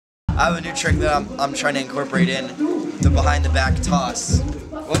I have a new trick that I'm trying to incorporate in the behind the back toss.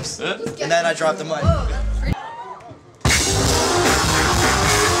 Whoops. And then I drop the mic.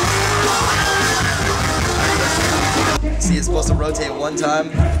 See, it's supposed to rotate one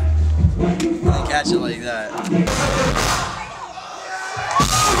time and then catch it like that.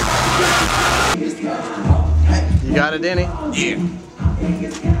 You got it, Danny? Yeah.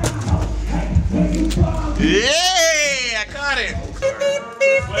 Yay! I caught it!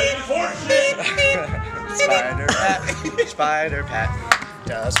 Spider Pat, Spider Pat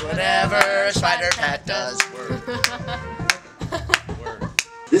does whatever Spider Pat does.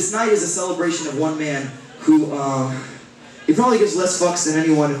 This night is a celebration of one man who, he probably gives less fucks than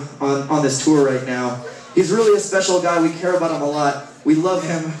anyone on this tour right now. He's really a special guy. We care about him a lot. We love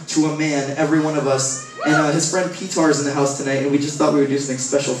him to a man, every one of us. And his friend Pitar is in the house tonight, and we just thought we would do something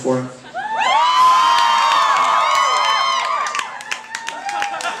special for him.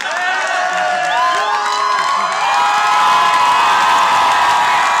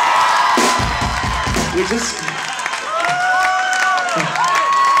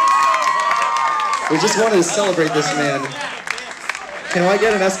 We just wanted to celebrate this man. Can I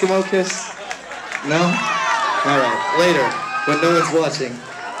get an Eskimo kiss? No? Alright, later, when no one's watching.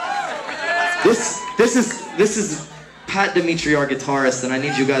 This is Pat Dimitri, our guitarist, and I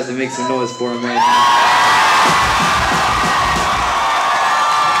need you guys to make some noise for him right now.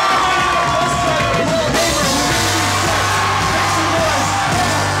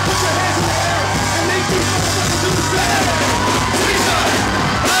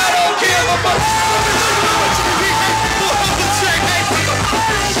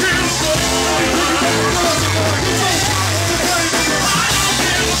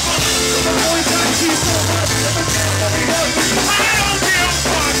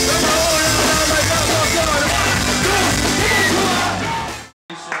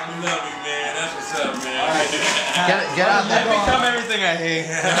 Get out there. I've become everything I hate.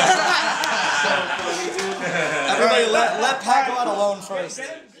 Everybody let Pat go out alone first.